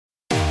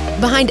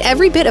Behind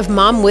every bit of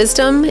mom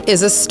wisdom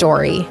is a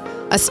story.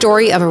 A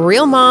story of a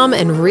real mom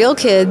and real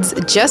kids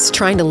just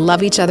trying to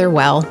love each other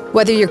well.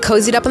 Whether you're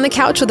cozied up on the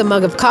couch with a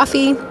mug of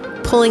coffee,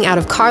 pulling out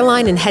of car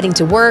line and heading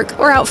to work,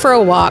 or out for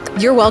a walk,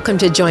 you're welcome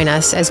to join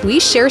us as we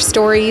share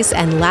stories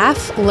and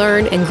laugh,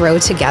 learn, and grow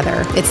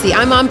together. It's the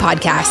I'm On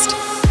Podcast.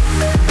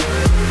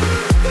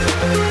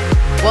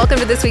 Welcome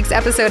to this week's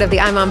episode of the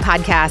I'm On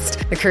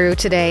Podcast. The crew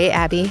today,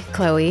 Abby,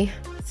 Chloe,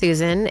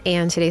 Susan,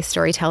 and today's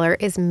storyteller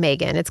is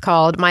Megan. It's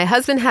called My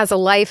Husband Has a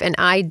Life and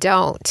I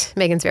Don't.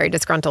 Megan's very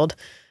disgruntled.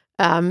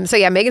 Megan's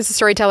the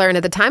storyteller, and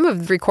at the time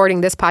of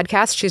recording this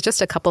podcast, she's just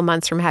a couple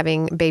months from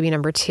having baby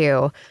number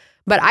 2.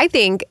 But I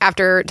think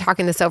after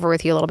talking this over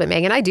with you a little bit,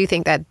 Megan, I do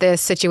think that this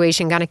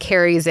situation kind of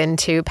carries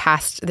into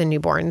past the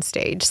newborn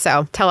stage.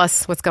 So tell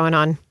us what's going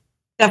on.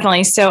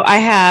 Definitely. So I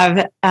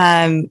have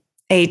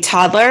a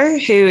toddler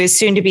who is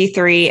soon to be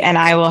 3, and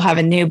I will have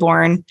a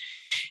newborn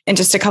in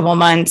just a couple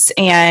months.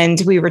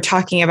 And we were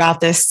talking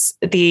about this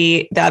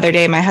the other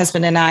day, my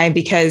husband and I,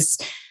 because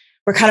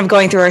we're kind of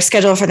going through our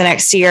schedule for the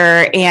next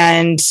year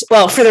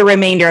for the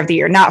remainder of the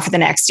year, not for the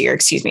next year,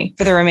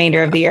 for the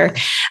remainder of the year.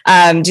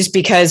 Just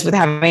because with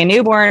having a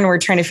newborn, we're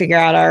trying to figure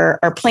out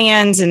our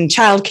plans and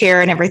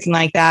childcare and everything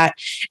like that.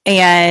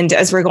 And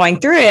as we're going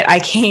through it, I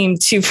came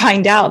to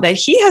find out that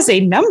he has a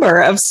number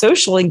of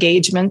social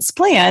engagements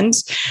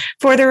planned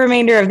for the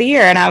remainder of the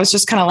year. And I was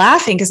just kind of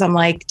laughing because I'm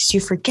like, did you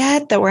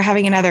forget that we're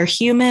having another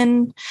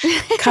human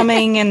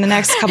coming in the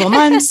next couple of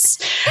months?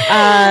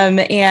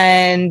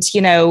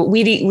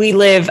 We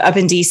live up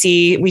in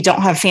DC. We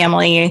don't have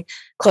family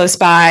close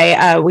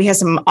by. We have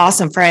some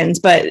awesome friends,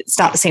 but it's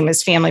not the same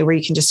as family where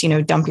you can just,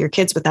 dump your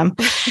kids with them.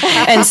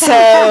 And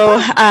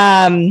so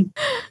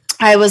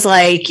I was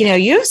like, you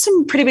have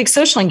some pretty big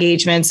social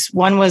engagements.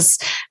 One was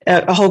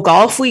a whole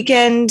golf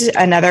weekend.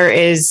 Another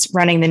is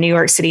running the New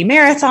York City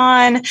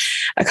Marathon,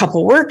 a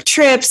couple work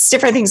trips,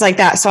 different things like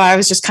that. So I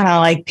was just kind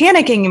of like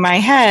panicking in my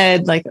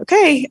head, like,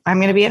 okay, I'm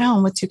going to be at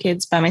home with 2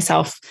 kids by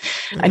myself,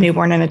 a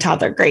newborn and a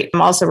toddler. Great.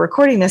 I'm also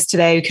recording this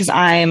today because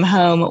I'm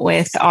home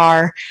with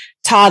our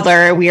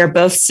toddler. We are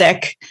both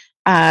sick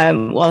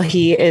while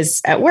he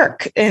is at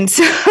work. And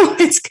so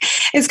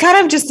it's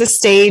kind of just the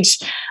stage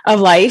of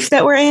life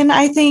that we're in,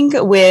 I think,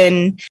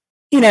 when,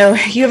 you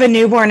have a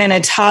newborn and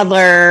a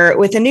toddler.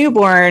 With a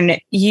newborn,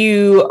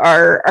 you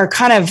are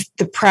kind of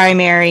the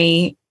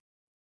primary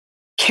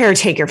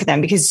caretaker for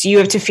them because you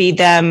have to feed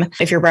them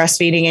if you're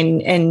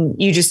breastfeeding and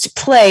you just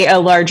play a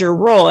larger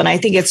role. And I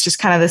think it's just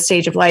kind of the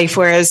stage of life.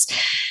 Whereas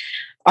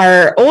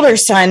our older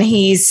son,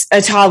 he's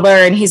a toddler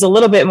and he's a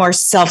little bit more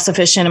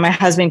self-sufficient, and my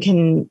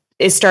husband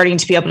is starting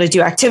to be able to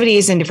do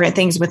activities and different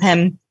things with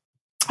him.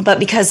 But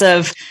because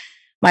of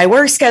my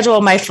work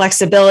schedule, my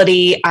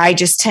flexibility, I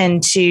just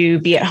tend to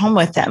be at home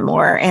with them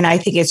more. And I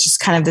think it's just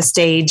kind of the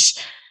stage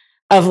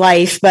of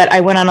life. But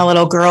I went on a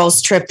little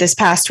girls' trip this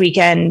past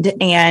weekend,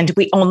 and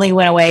we only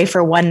went away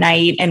for one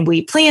night, and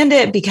we planned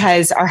it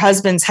because our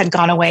husbands had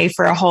gone away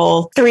for a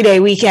whole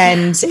 3-day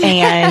weekend.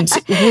 And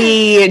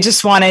we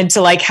just wanted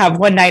to have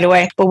one night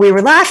away, but we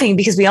were laughing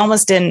because we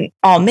almost didn't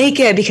all make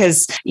it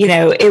because,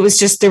 it was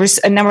just, there was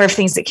a number of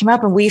things that came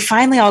up, and we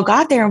finally all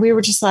got there and we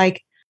were just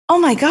like, oh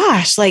my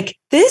gosh,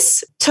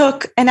 this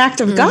took an act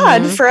of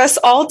God for us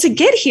all to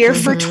get here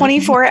for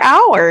 24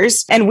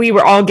 hours. And we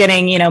were all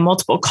getting,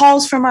 multiple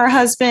calls from our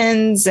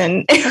husbands.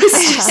 And it was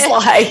just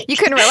like, you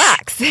couldn't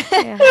relax. It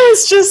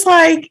was just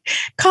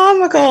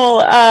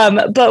comical.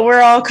 But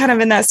we're all kind of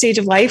in that stage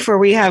of life where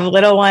we have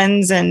little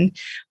ones and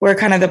we're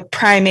kind of the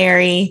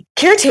primary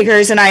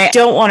caretakers. And I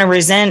don't want to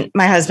resent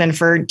my husband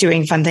for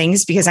doing fun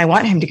things because I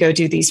want him to go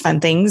do these fun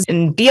things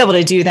and be able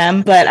to do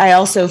them. But I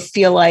also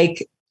feel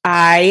like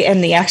I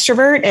am the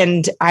extrovert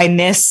and I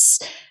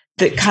miss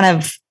the kind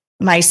of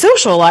my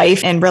social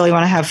life and really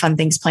want to have fun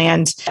things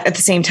planned. At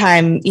the same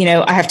time,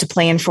 I have to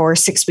plan for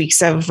 6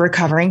 weeks of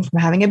recovering from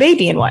having a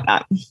baby and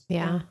whatnot.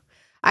 Yeah.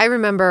 I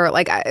remember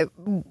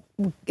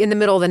in the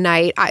middle of the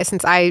night,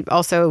 since I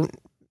also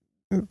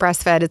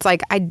breastfed, it's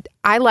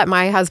I let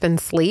my husband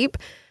sleep.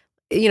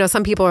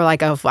 Some people are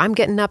like, oh, if I'm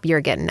getting up,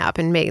 you're getting up,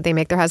 and they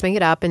make their husband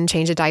get up and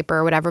change a diaper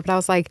or whatever. But I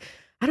was like,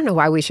 I don't know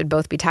why we should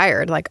both be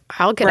tired.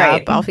 I'll get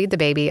up, I'll feed the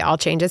baby, I'll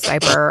change his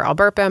diaper, I'll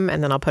burp him,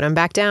 and then I'll put him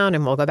back down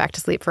and we'll go back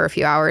to sleep for a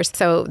few hours.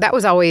 So that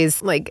was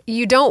always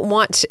you don't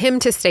want him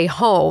to stay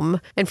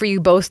home and for you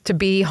both to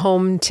be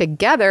home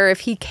together if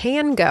he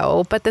can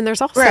go. But then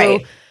there's also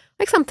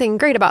something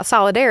great about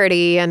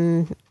solidarity.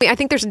 And I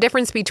think there's a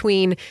difference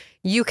between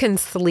you can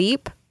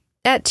sleep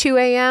at 2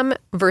 a.m.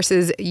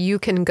 versus you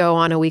can go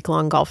on a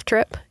week-long golf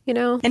trip,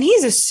 And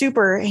he's a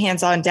super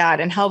hands-on dad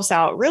and helps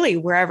out really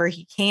wherever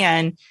he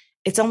can.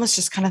 It's almost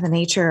just kind of the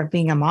nature of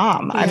being a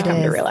mom. Yeah, I've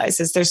come to realize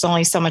is there's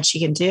only so much you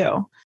can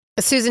do.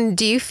 Susan,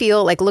 do you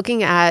feel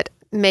looking at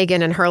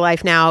Megan and her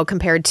life now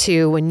compared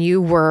to when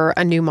you were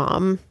a new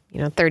mom,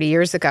 30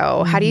 years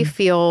ago, how do you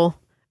feel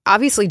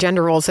obviously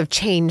gender roles have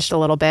changed a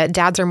little bit.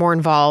 Dads are more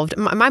involved.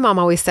 My mom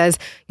always says,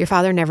 your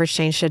father never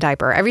changed a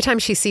diaper. Every time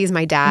she sees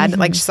my dad,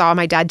 like she saw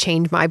my dad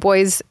change my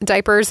boys'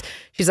 diapers,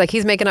 she's like,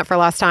 he's making up for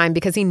lost time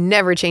because he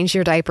never changed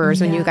your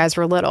diapers when you guys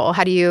were little.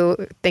 How do you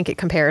think it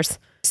compares?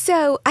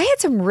 So I had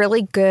some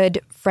really good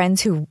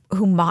friends who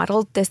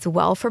modeled this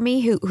well for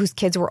me, whose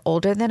kids were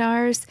older than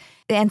ours.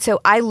 And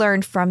so I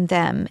learned from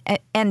them.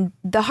 And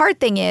the hard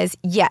thing is,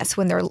 yes,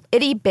 when they're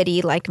itty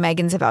bitty, like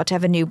Megan's about to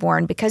have a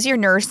newborn, because you're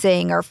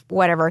nursing or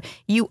whatever,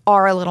 you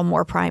are a little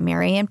more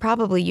primary, and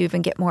probably you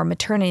even get more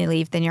maternity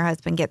leave than your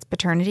husband gets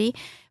paternity,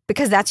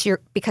 because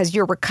because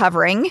you're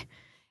recovering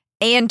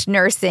and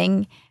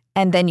nursing,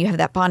 and then you have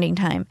that bonding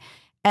time.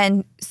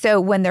 And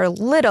so when they're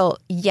little,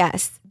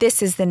 yes,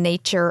 this is the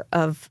nature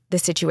of the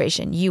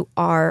situation. You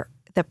are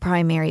the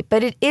primary,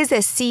 but it is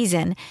a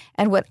season.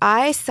 And what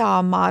I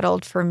saw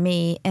modeled for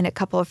me and a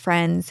couple of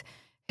friends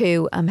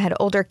who had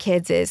older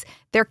kids is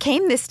there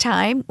came this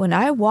time when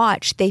I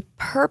watched, they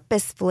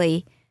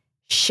purposefully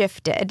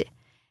shifted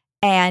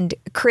and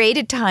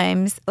created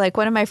times. Like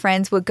one of my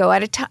friends would go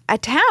out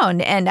of town,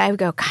 and I would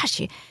go,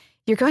 gosh,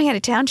 you're going out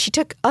of town?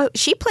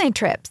 She planned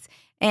trips.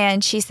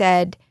 And she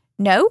said,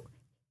 no,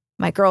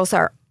 my girls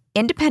are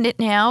independent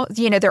now.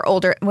 You know, they're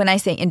older. When I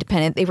say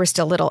independent, they were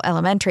still little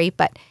elementary,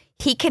 but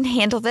he can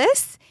handle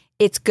this.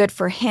 It's good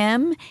for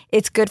him.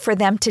 It's good for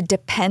them to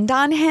depend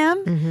on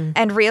him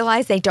and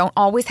realize they don't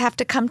always have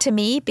to come to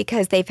me,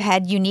 because they've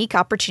had unique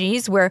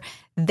opportunities where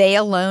they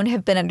alone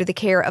have been under the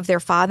care of their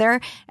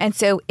father. And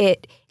so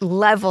it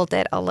leveled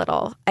it a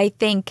little. I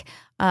think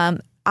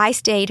I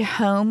stayed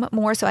home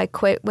more. So I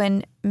quit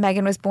when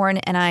Megan was born,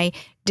 and I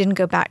didn't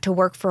go back to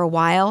work for a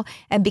while.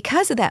 And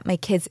because of that, my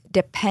kids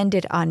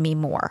depended on me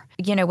more.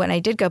 You know, when I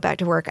did go back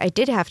to work, I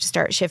did have to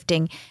start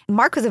shifting.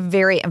 Mark was a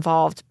very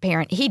involved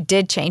parent. He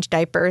did change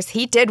diapers.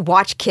 He did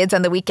watch kids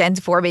on the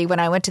weekends for me when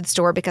I went to the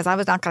store, because I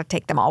was not going to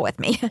take them all with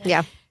me.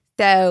 Yeah.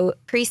 So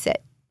crease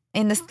it.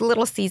 In this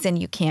little season,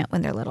 you can't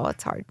when they're little.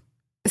 It's hard.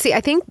 See,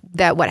 I think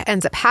that what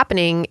ends up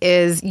happening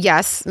is,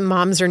 yes,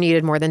 moms are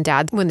needed more than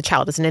dads when the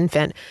child is an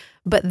infant.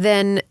 But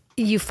then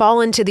you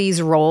fall into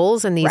these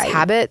roles and these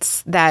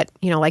habits that,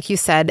 you know, like you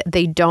said,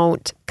 they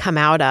don't come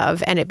out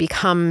of, and it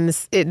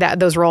becomes that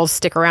those roles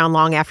stick around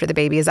long after the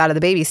baby is out of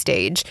the baby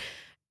stage.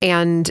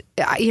 And,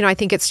 you know, I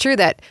think it's true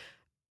that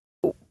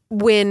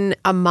when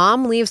a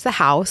mom leaves the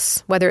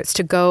house, whether it's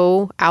to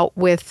go out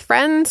with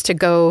friends, to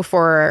go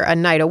for a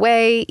night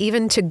away,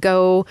 even to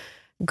go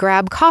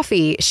grab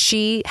coffee,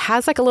 she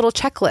has like a little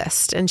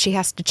checklist, and she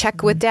has to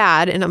check with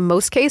dad. And in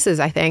most cases,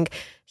 I think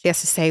she has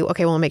to say,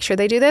 okay, well, make sure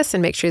they do this,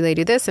 and make sure they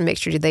do this, and make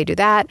sure they do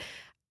that.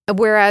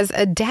 Whereas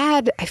a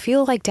dad, I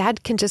feel like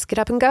dad can just get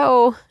up and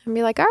go and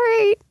be like, all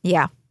right.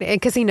 Yeah.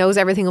 Because he knows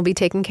everything will be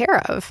taken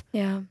care of.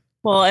 Yeah.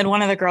 Well, and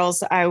one of the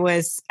girls I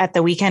was at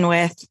the weekend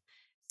with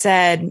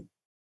said,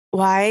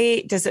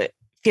 why does it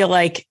feel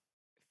like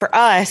for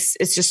us,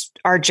 it's just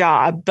our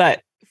job,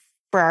 but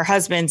for our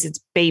husbands, it's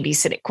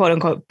babysitting, quote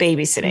unquote,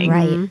 babysitting.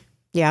 Right. Mm-hmm.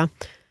 Yeah.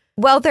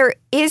 Well, there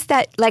is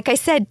that, like I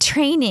said,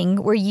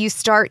 training where you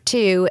start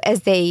to,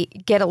 as they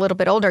get a little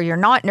bit older, you're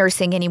not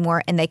nursing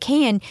anymore, and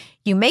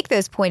you make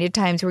those pointed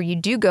times where you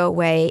do go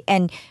away.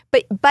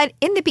 But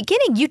in the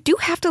beginning, you do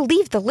have to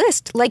leave the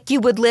list like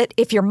you would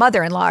if your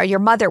mother-in-law or your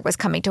mother was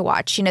coming to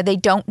watch. You know, they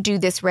don't do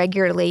this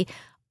regularly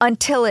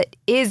until it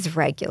is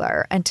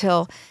regular,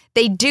 until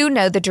they do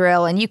know the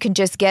drill, and you can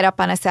just get up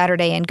on a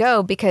Saturday and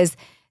go, because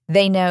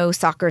they know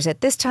soccer's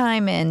at this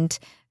time, and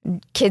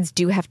kids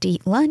do have to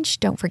eat lunch.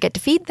 Don't forget to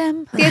feed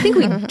them. See, I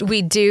think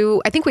we do.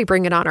 I think we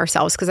bring it on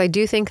ourselves, because I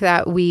do think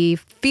that we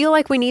feel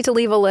like we need to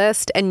leave a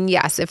list. And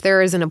yes, if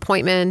there is an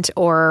appointment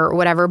or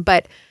whatever,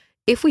 but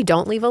if we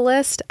don't leave a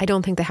list, I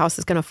don't think the house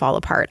is going to fall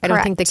apart. I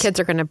don't think the kids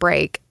are going to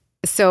break.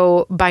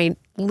 So by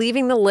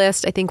leaving the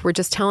list, I think we're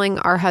just telling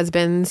our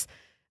husbands,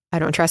 I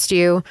don't trust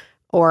you,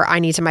 or I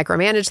need to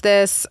micromanage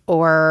this,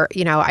 or,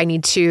 you know, I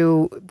need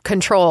to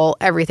control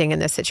everything in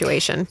this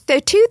situation. So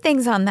 2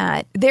 things on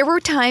that. There were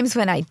times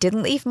when I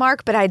didn't leave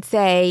Mark, but I'd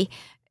say,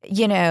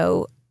 you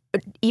know,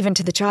 even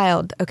to the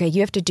child, okay, you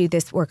have to do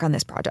this work on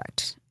this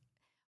project.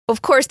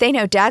 Of course, they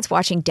know dad's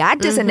watching. Dad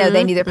doesn't know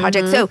they need their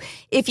project. So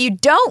if you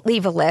don't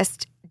leave a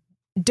list,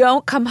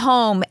 don't come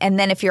home, and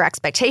then if your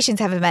expectations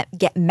haven't met,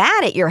 get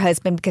mad at your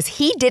husband because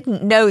he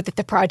didn't know that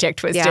the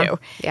project was due.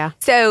 Yeah.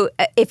 So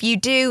if you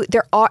do,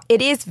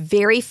 it is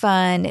very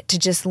fun to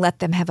just let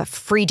them have a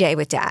free day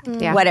with dad.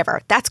 Yeah.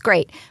 Whatever. That's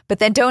great. But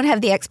then don't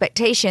have the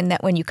expectation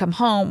that when you come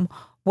home,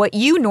 what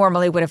you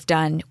normally would have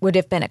done would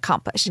have been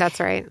accomplished. That's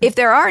right. If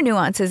there are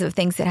nuances of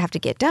things that have to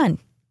get done,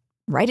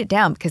 write it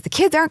down, because the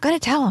kids aren't going to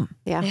tell them.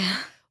 Yeah.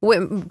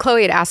 When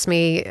Chloe had asked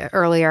me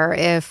earlier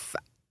if,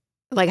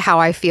 like, how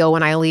I feel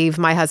when I leave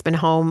my husband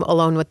home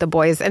alone with the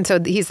boys. And so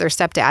he's their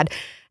stepdad.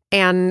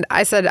 And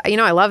I said, you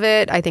know, I love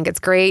it. I think it's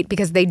great,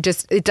 because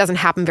it doesn't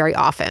happen very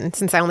often.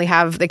 Since I only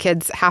have the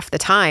kids half the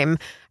time,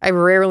 I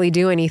rarely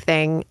do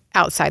anything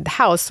outside the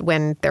house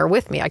when they're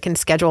with me. I can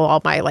schedule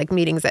all my like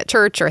meetings at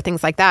church or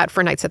things like that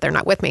for nights that they're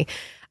not with me.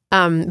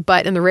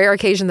 But in the rare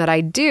occasion that I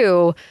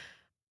do,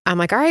 I'm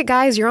like, all right,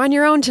 guys, you're on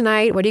your own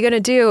tonight. What are you going to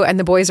do? And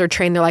the boys are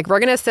trained. They're like, we're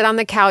going to sit on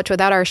the couch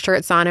without our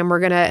shirts on, and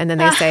and then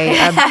they say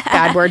a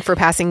bad word for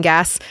passing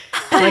gas.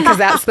 Because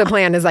that's the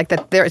plan, is like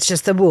that. It's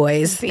just the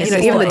boys.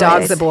 Even the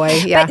dog's the boy.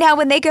 Yeah. But now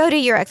when they go to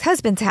your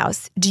ex-husband's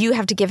house, do you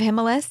have to give him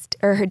a list,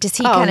 or does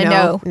he kind of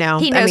know? No.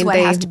 He knows what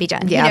has to be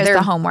done. Yeah, he knows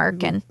the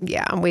homework. And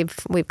yeah,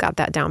 we've got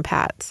that down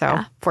pat.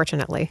 So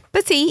fortunately.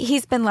 But see,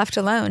 he's been left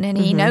alone and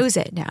he knows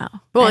it now.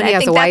 Well, and he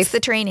has a wife. That's the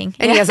training.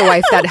 And he has a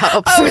wife that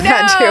helps with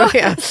that too.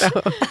 Yeah. So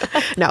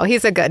no,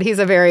 he's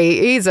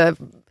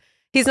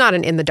not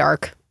an in the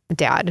dark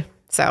dad.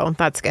 So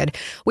that's good.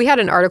 We had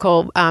an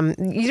article.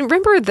 You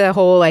remember the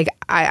whole, like,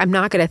 I'm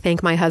not going to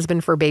thank my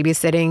husband for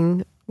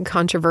babysitting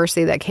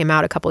controversy that came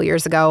out a couple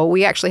years ago?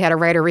 We actually had a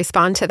writer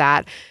respond to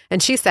that.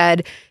 And she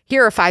said,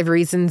 here are 5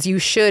 reasons you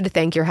should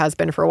thank your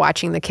husband for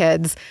watching the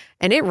kids.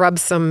 And it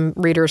rubs some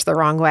readers the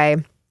wrong way,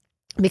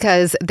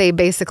 because they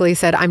basically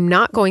said, I'm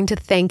not going to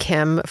thank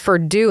him for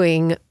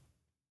doing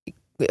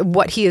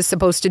what he is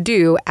supposed to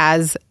do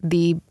as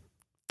the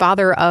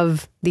father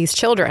of these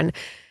children.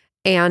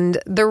 And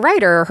the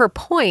writer, her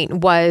point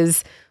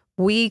was,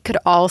 we could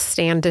all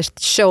stand to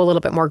show a little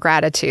bit more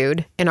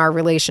gratitude in our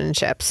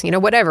relationships,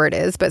 whatever it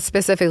is. But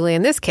specifically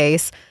in this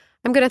case,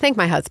 I'm going to thank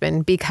my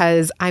husband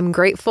because I'm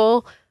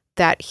grateful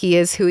that he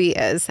is who he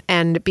is.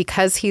 And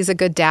because he's a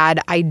good dad,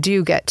 I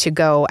do get to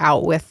go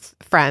out with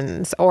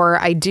friends, or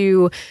I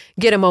do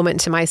get a moment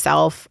to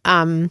myself.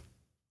 But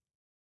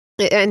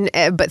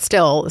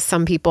still,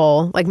 some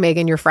people, like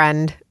Megan, your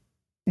friend,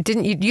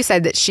 you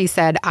said that she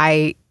said,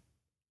 I'm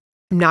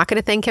not going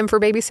to thank him for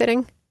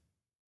babysitting?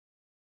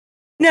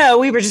 No,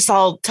 we were just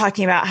all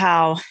talking about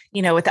how,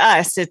 with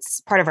us, it's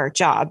part of our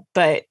job,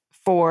 but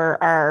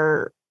for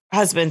our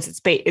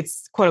husbands,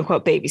 it's quote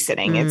unquote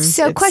babysitting.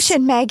 Mm-hmm.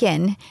 Question,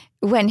 Megan,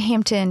 when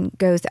Hampton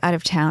goes out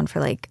of town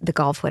for like the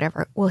golf,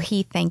 whatever, will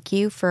he thank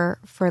you for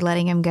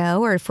letting him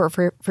go, or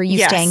for you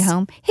staying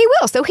home? He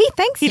will. So he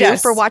thanks you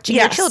for watching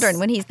your children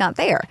when he's not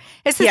there.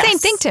 It's the same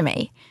thing to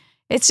me.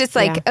 It's just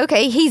like,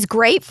 okay, he's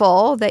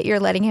grateful that you're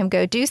letting him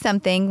go do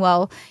something.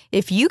 Well,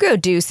 if you go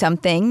do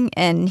something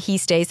and he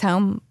stays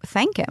home,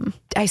 thank him.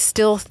 I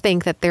still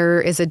think that there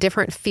is a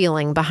different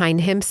feeling behind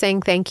him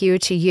saying thank you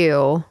to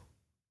you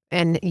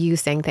and you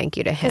saying thank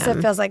you to him. Because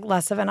it feels like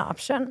less of an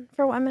option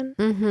for women.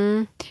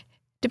 Mm-hmm.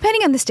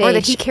 Depending on the stage. Or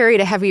that he carried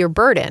a heavier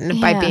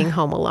burden by being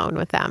home alone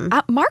with them.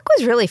 Mark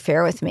was really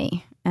fair with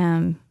me.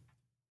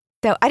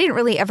 So I didn't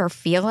really ever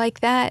feel like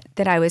that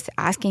I was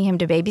asking him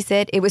to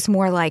babysit. It was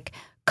more like,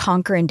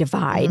 conquer and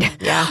divide.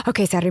 Yeah.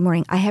 Okay, Saturday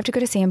morning, I have to go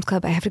to Sam's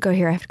Club. I have to go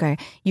here. I have to go here.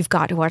 You've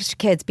got to watch the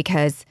kids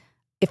because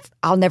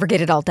I'll never get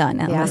it all done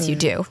unless you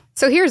do.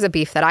 So here's a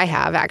beef that I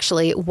have,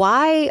 actually.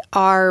 Why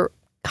are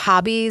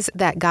hobbies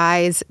that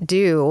guys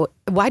do,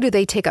 why do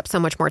they take up so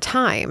much more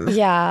time?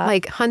 Yeah.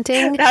 Like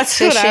hunting, That's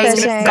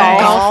fishing,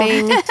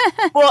 golfing.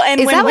 Well,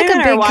 and is when that like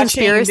women a big are watching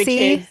conspiracy the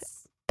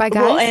kids, by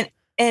guys?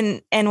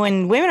 Well, and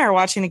when women are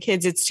watching the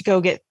kids, it's to go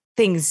get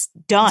things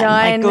done,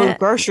 like go to the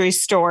grocery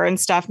store and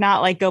stuff,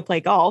 not like go play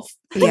golf.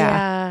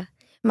 Yeah.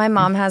 My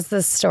mom has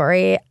this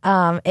story.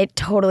 It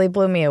totally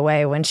blew me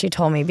away when she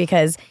told me,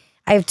 because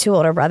I have 2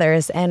 older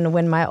brothers. And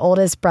when my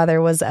oldest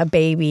brother was a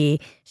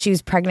baby, she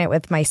was pregnant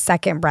with my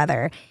second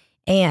brother.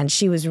 And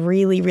she was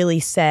really, really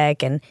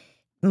sick. And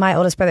my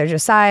oldest brother,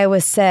 Josiah,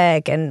 was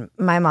sick. And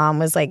my mom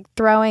was like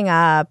throwing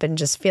up and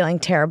just feeling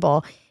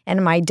terrible.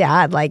 And my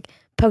dad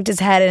poked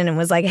his head in and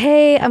was like,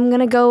 hey, I'm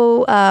going to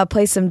go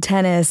play some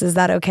tennis. Is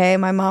that okay?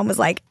 My mom was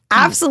like,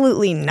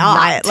 absolutely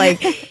not.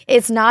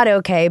 It's not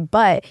okay.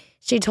 But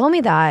she told me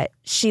that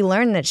she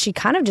learned that she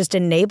kind of just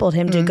enabled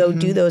him to go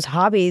do those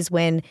hobbies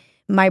when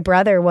my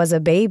brother was a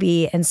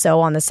baby. And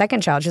so on the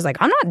second child, she's like,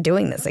 I'm not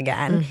doing this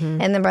again.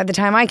 Mm-hmm. And then by the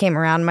time I came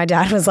around, my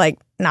dad was like,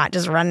 not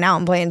just running out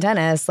and playing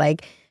tennis.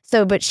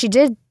 But she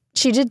did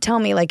tell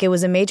me it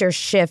was a major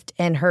shift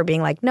in her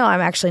being like, no,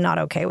 I'm actually not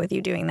okay with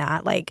you doing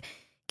that.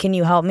 Can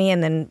you help me?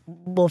 And then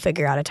we'll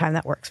figure out a time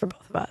that works for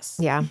both of us.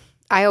 Yeah.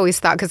 I always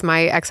thought, because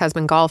my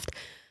ex-husband golfed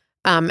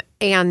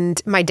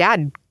and my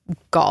dad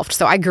golfed.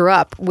 So I grew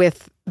up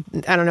with,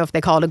 I don't know if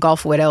they call it a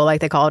golf widow, like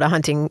they call it a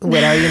hunting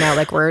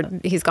widow, where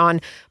he's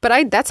gone.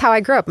 But that's how I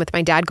grew up, with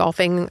my dad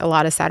golfing a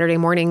lot of Saturday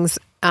mornings.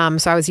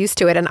 So I was used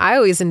to it. And I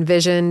always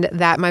envisioned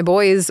that my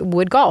boys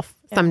would golf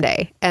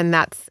someday. And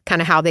that's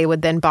kind of how they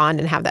would then bond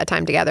and have that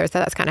time together. So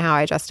that's kind of how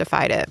I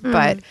justified it. Mm.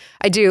 But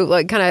I do,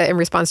 kind of in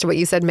response to what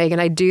you said, Megan,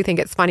 I do think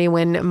it's funny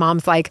when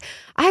mom's like,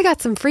 I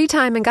got some free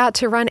time and got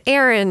to run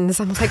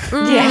errands. I'm like,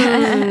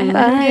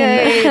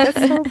 yay,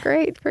 that's so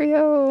great for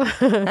you.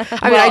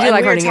 I do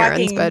like running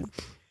errands, but.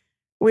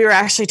 We were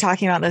actually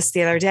talking about this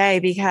the other day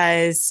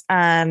because,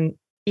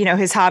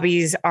 his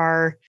hobbies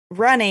are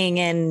running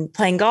and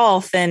playing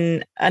golf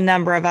and a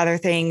number of other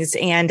things.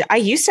 And I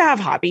used to have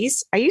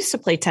hobbies. I used to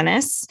play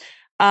tennis.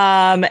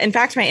 In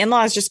fact, my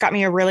in-laws just got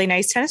me a really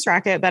nice tennis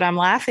racket, but I'm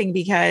laughing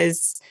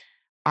because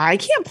I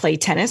can't play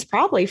tennis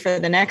probably for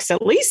the next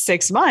at least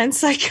 6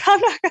 months. I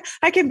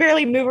can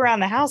barely move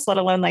around the house, let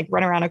alone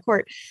run around a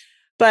court.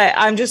 But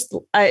I'm just,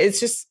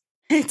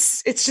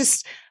 it's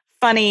just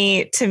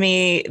funny to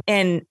me.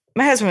 And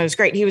my husband was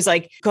great. He was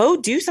like, go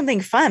do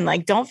something fun.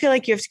 Like, don't feel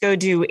like you have to go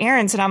do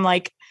errands. And I'm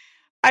like,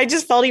 I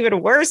just felt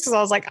even worse because I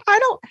was like, I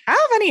don't have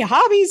any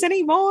hobbies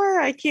anymore.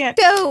 I can't.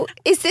 So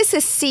is this a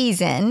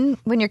season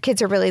when your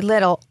kids are really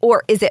little,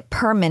 or is it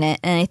permanent?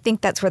 And I think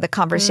that's where the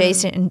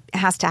conversation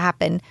has to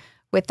happen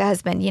with the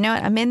husband. You know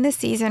what? I'm in this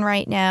season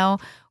right now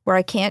where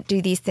I can't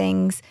do these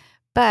things,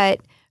 but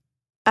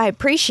I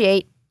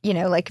appreciate, you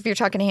know, like if you're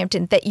talking to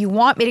Hampton, that you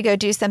want me to go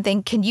do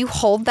something. Can you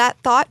hold that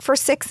thought for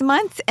 6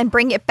 months and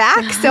bring it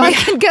back so I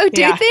can go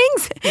do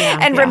things?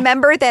 And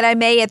remember that I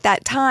may at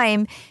that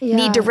time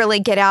need to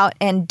really get out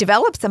and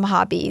develop some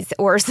hobbies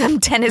or some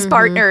tennis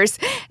partners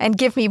and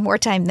give me more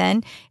time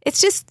then. It's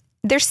just,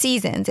 there's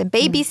seasons and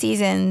baby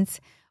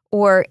seasons,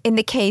 or in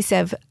the case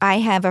of, I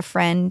have a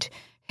friend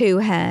who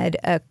had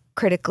a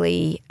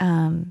critically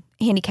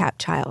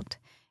handicapped child,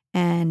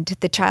 and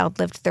the child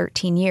lived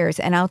 13 years.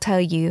 And I'll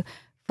tell you,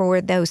 for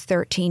those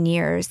 13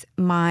 years,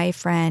 my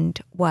friend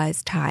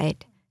was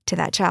tied to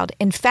that child.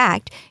 In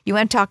fact, you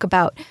want to talk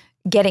about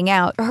getting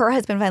out. Her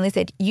husband finally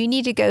said, you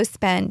need to go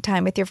spend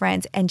time with your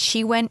friends. And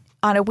she went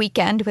on a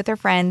weekend with her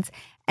friends.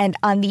 And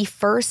on the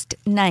first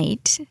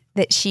night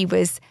that she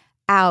was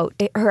out,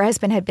 her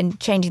husband had been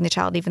changing the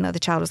child, even though the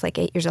child was like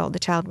 8 years old. The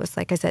child was,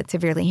 like I said,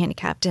 severely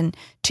handicapped and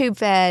tube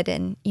fed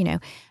and, you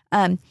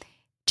know,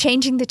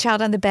 changing the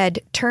child on the bed,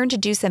 turned to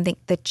do something.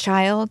 The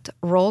child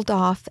rolled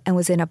off and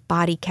was in a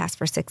body cast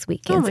for 6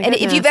 weekends. And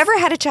if you've ever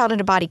had a child in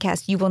a body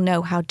cast, you will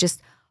know how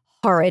just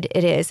horrid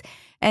it is.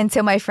 And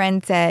so my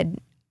friend said,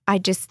 I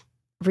just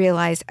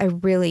realized I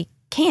really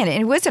can't.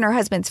 And it wasn't her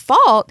husband's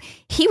fault.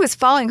 He was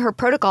following her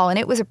protocol, and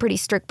it was a pretty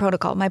strict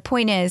protocol. My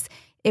point is,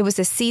 it was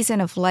a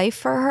season of life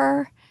for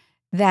her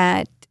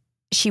that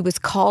she was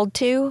called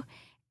to.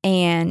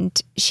 And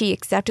she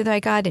accepted that by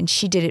God, and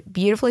she did it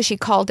beautifully. She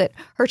called it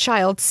her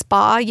child's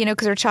spa, you know,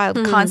 because her child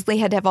constantly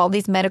had to have all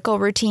these medical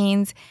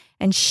routines.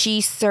 And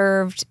she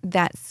served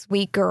that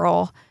sweet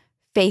girl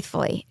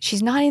faithfully.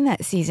 She's not in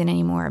that season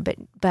anymore,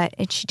 but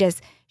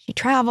she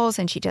travels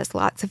and she does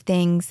lots of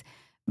things.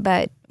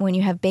 But when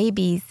you have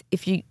babies,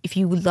 if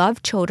you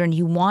love children,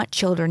 you want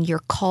children,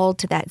 you're called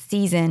to that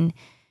season.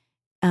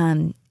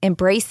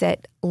 Embrace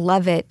it,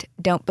 love it,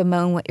 don't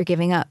bemoan what you're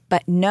giving up,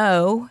 but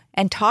know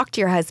and talk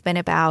to your husband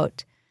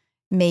about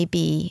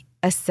maybe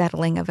a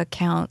settling of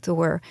accounts,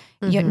 or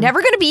you're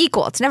never going to be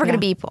equal. It's never going to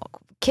be equal.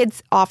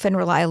 Kids often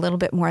rely a little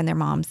bit more on their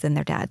moms than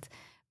their dads,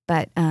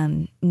 but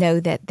know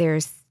that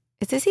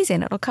it's a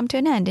season. It'll come to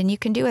an end and you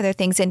can do other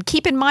things, and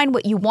keep in mind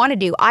what you want to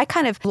do. I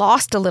kind of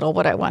lost a little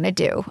what I want to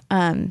do.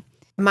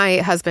 My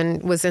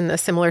husband was in a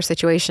similar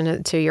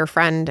situation to your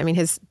friend. I mean,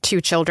 his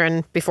 2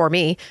 children before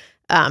me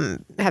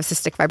have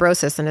cystic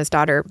fibrosis, and his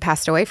daughter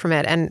passed away from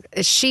it. And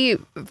she,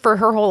 for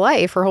her whole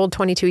life, her whole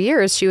 22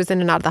 years, she was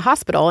in and out of the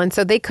hospital. And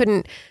so they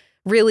couldn't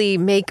really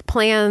make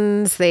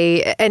plans.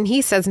 And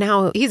he says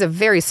now he's a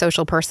very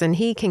social person.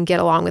 He can get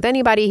along with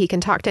anybody. He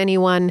can talk to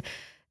anyone.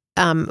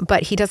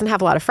 But he doesn't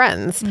have a lot of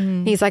friends.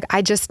 He's like,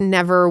 I just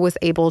never was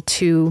able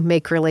to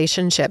make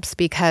relationships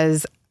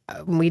because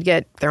we'd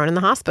get thrown in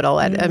the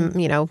hospital at,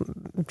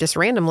 just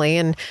randomly.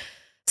 And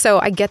so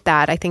I get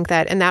that. I think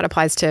that, and that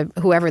applies to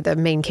whoever the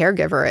main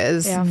caregiver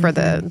is for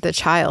the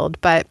child.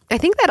 But I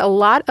think that a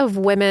lot of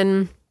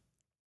women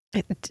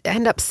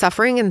end up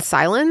suffering in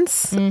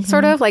silence,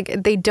 sort of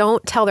like they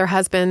don't tell their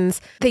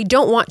husbands, they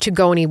don't want to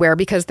go anywhere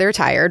because they're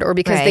tired or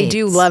because they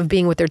do love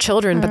being with their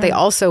children, but they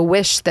also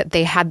wish that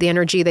they had the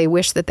energy. They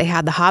wish that they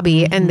had the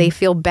hobby, and they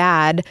feel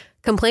bad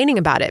complaining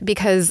about it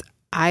because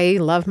I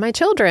love my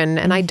children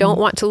and I don't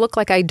want to look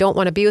like I don't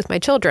want to be with my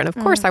children. Of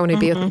course I want to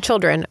be with my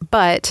children,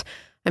 but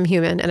I'm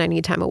human and I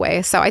need time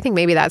away. So I think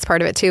maybe that's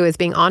part of it too, is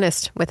being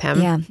honest with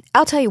him. Yeah.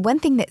 I'll tell you one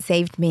thing that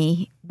saved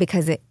me,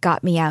 because it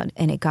got me out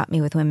and it got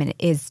me with women,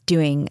 is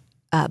doing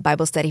a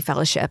Bible study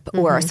fellowship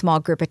or a small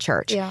group at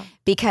church. Yeah.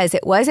 Because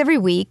it was every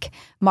week.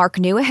 Mark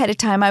knew ahead of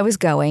time I was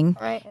going.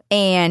 Right.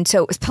 And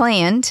so it was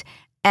planned.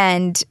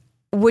 And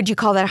would you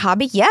call that a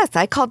hobby? Yes,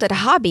 I called it a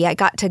hobby. I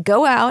got to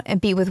go out and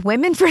be with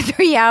women for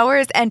 3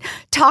 hours and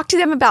talk to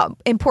them about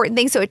important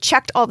things. So it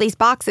checked all these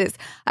boxes.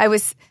 I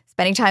was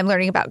spending time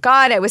learning about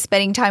God. I was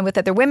spending time with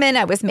other women.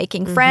 I was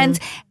making friends.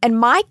 And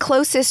my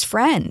closest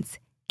friends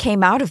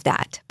came out of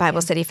that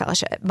Bible study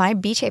fellowship, my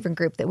Beach Haven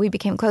group that we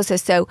became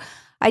closest. So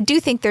I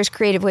do think there's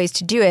creative ways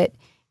to do it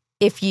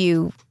if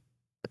you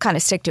kind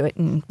of stick to it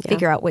and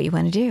figure out what you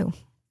want to do.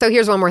 So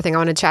here's one more thing I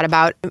want to chat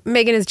about.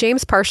 Megan, is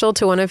James partial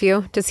to one of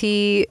you? Does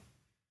he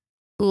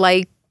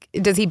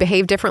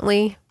behave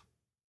differently?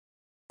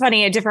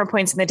 Funny, at different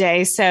points in the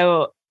day.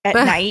 So at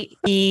night,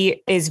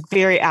 he is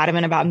very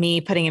adamant about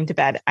me putting him to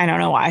bed. I don't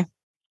know why.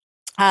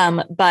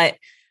 But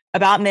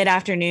about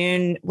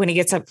mid-afternoon, when he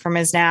gets up from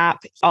his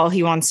nap, all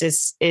he wants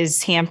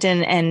is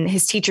Hampton, and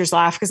his teachers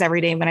laugh because every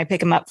day when I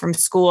pick him up from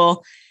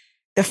school,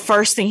 the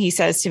first thing he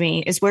says to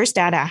me is, "Where's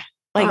Dada?"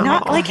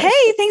 Not like,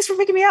 "Hey, thanks for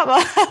picking me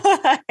up."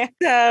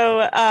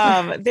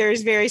 So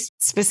there's very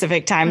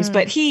specific times,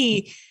 but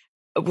he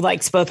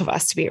likes both of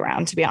us to be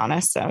around, to be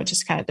honest. So it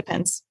just kind of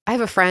depends. I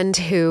have a friend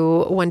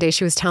who one day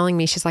she was telling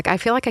me, she's like, I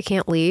feel like I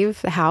can't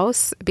leave the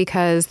house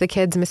because the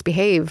kids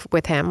misbehave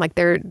with him. Like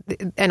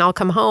and I'll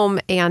come home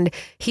and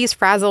he's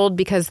frazzled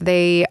because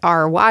they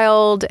are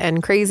wild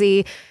and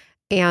crazy.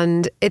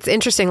 And it's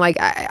interesting. Like,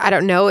 I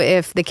don't know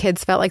if the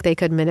kids felt like they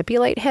could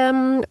manipulate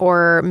him,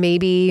 or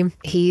maybe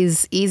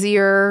he's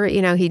easier,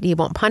 he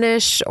won't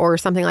punish or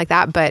something like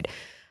that. But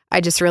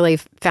I just really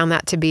found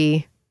that to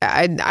be,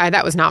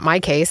 that was not my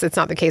case. It's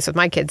not the case with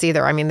my kids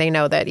either. I mean, they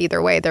know that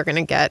either way they're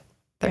going to get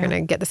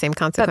the same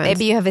consequence. But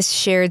maybe you have a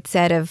shared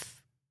set of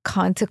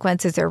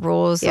consequences or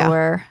rules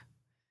or,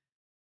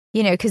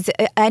 because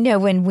I know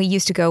when we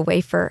used to go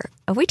away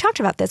we talked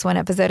about this one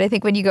episode, I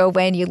think, when you go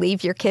away and you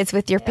leave your kids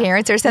with your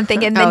parents or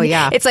something, and then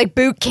it's like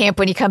boot camp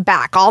when you come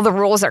back. All the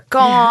rules are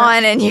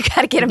gone and you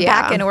got to get them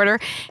back in order.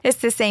 It's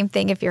the same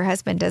thing if your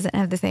husband doesn't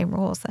have the same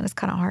rules, then it's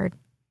kind of hard.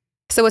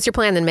 So what's your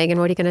plan then, Megan?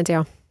 What are you going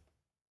to do?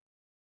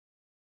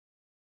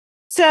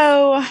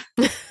 So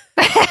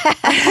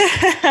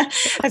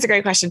that's a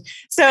great question.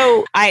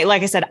 So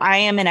like I said, I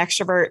am an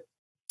extrovert.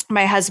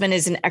 My husband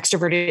is an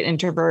extroverted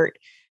introvert,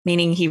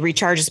 meaning he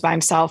recharges by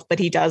himself, but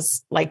he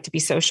does like to be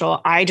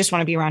social. I just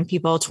want to be around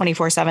people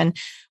 24/7,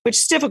 which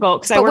is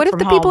difficult because I work from home. But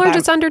what if the people are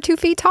just under 2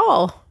 feet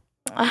tall?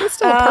 That's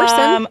still a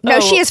person. No,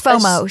 she has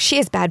FOMO. She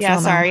has bad FOMO. Yeah,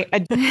 sorry.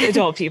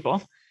 Adult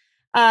people.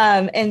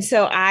 And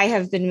so I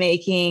have been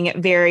making a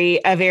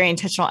very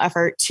intentional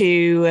effort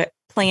to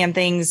plan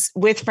things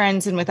with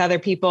friends and with other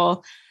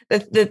people.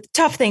 The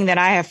tough thing that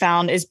I have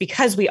found is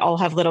because we all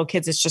have little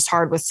kids, it's just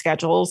hard with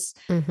schedules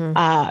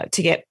to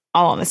get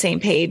all on the same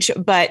page.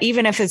 But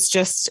even if it's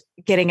just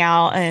getting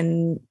out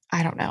and,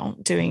 I don't know,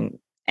 doing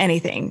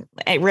anything,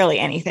 really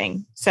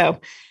anything.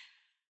 So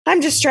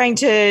I'm just trying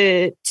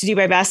to do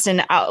my best.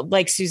 And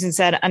like Susan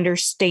said,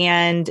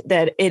 understand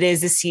that it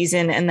is a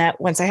season, and that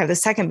once I have the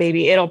second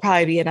baby, it'll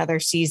probably be another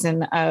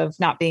season of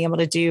not being able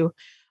to do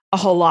a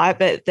whole lot,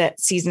 but that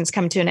seasons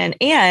come to an end.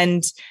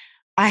 And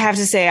I have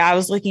to say, I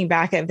was looking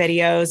back at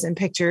videos and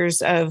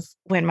pictures of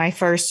when my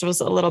first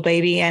was a little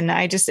baby, and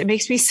it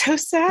makes me so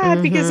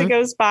sad because it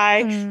goes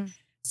by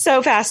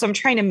so fast. So I'm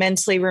trying to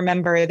mentally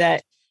remember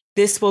that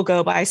this will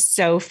go by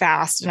so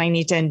fast, and I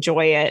need to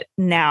enjoy it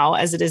now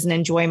as it is, and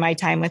enjoy my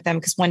time with them,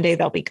 because one day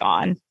they'll be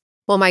gone.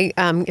 Well,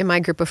 in my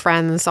group of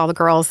friends, all the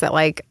girls that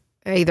like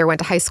either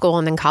went to high school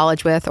and then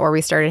college with, or we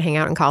started hanging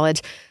out in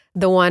college,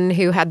 the one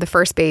who had the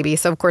first baby.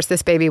 So of course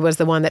this baby was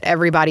the one that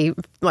everybody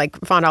like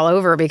fawned all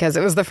over because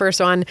it was the first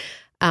one.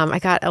 I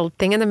got a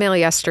thing in the mail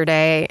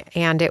yesterday,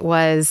 and it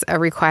was a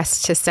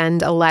request to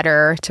send a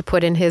letter to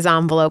put in his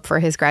envelope for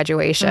his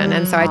graduation.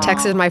 And so I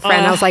texted my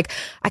friend. I was like,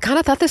 I kind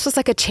of thought this was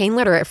like a chain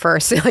letter at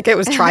first. Like it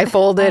was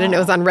tri-folded and it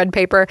was on red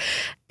paper.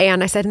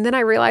 And I said, and then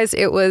I realized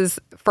it was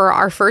for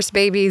our first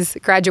baby's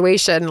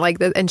graduation.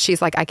 And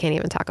she's like, I can't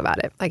even talk about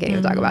it.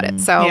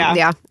 So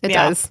it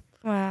does.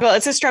 Wow. Well,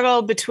 it's a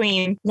struggle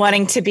between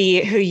wanting to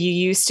be who you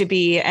used to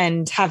be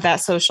and have that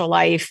social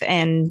life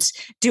and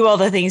do all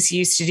the things you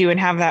used to do and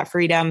have that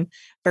freedom,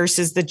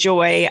 versus the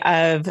joy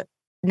of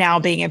now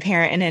being a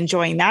parent and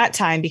enjoying that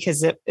time,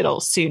 because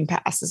it'll soon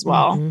pass as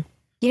well. Mm-hmm.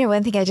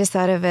 One thing I just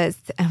thought of is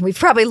we've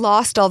probably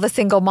lost all the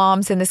single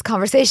moms in this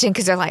conversation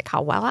because they're like,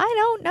 oh, well, I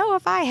don't know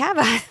if I have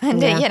a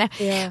husband,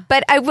 Yeah.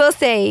 But I will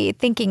say,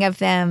 thinking of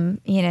them,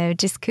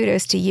 just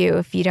kudos to you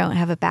if you don't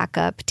have a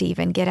backup to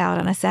even get out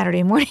on a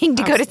Saturday morning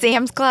to go to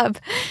Sam's Club,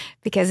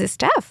 because it's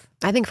tough.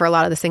 I think for a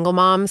lot of the single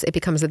moms, it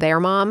becomes their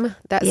mom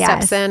that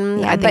steps in.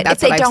 Yeah, I think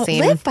that's what I've seen.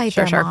 But if they don't live by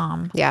their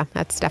mom. Yeah,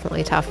 that's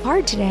definitely tough.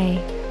 Hard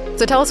today.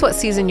 So tell us what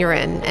season you're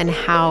in and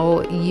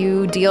how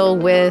you deal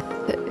with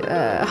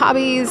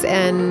hobbies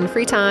and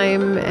free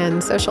time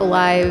and social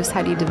lives.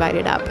 How do you divide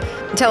it up?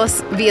 Tell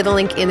us via the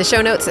link in the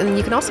show notes, and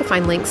you can also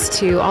find links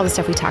to all the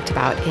stuff we talked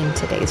about in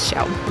today's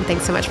show. And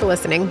thanks so much for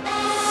listening.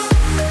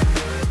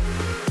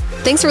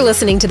 Thanks for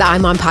listening to the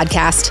iMom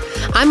podcast.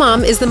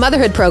 iMom is the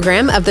motherhood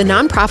program of the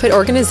nonprofit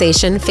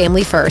organization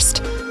Family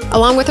First.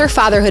 Along with our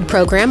fatherhood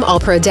program, All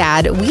Pro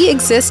Dad, we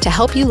exist to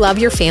help you love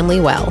your family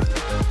well.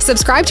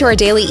 Subscribe to our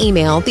daily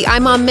email, the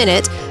iMom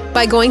Minute,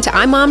 by going to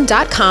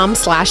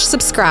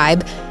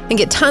imom.com/subscribe and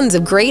get tons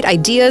of great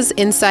ideas,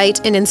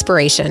 insight, and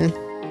inspiration.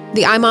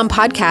 The iMom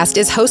podcast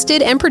is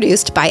hosted and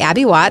produced by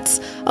Abby Watts,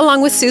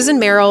 along with Susan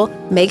Merrill,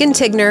 Megan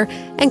Tigner,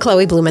 and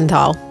Chloe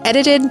Blumenthal.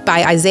 Edited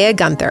by Isaiah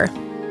Gunther.